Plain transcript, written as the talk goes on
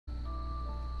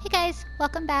Hey guys,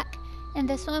 welcome back. In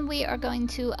this one we are going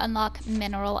to unlock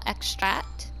mineral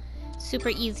extract. Super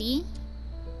easy.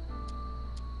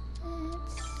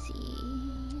 Let's see,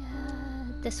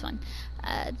 this one.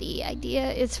 The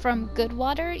idea is from good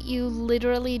water. You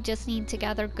literally just need to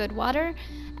gather good water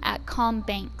at calm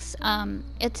banks.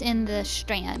 It's in the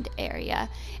Strand area.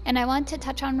 And I want to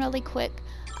touch on really quick,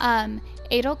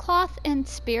 Edelcloth and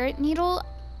Spirit Needle.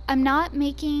 I'm not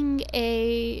making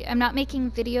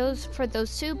videos for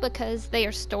those two because they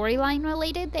are storyline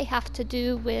related. They have to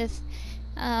do with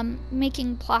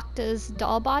making Plakta's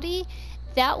doll body.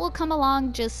 That will come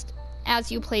along just as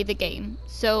you play the game.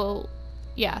 So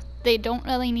yeah, they don't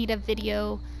really need a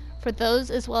video for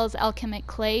those, as well as Alchemic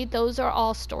Clay. Those are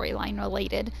all storyline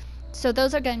related. So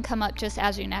those are going to come up just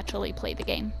as you naturally play the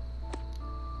game.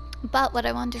 But what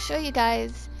I wanted to show you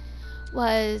guys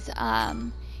was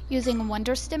using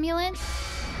Wonder Stimulant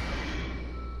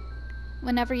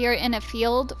whenever you're in a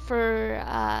field for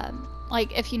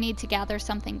like if you need to gather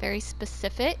something very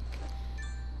specific.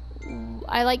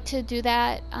 I like to do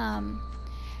that.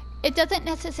 It doesn't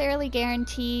necessarily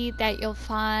guarantee that you'll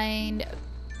find...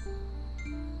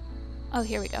 Oh,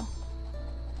 here we go.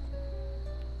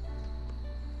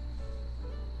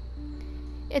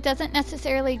 It doesn't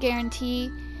necessarily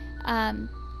guarantee,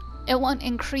 it won't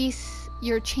increase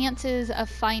your chances of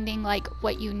finding like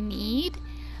what you need,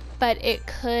 but it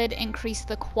could increase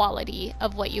the quality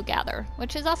of what you gather,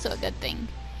 which is also a good thing.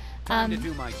 Time to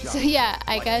do my job, so yeah,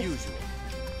 I like guess usual.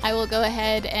 I will go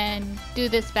ahead and do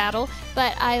this battle,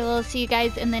 but I will see you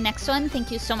guys in the next one. Thank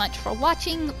you so much for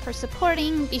watching, for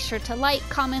supporting. Be sure to like,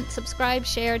 comment, subscribe,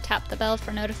 share, tap the bell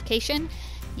for notification.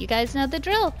 You guys know the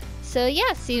drill. So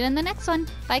yeah, see you in the next one.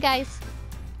 Bye guys.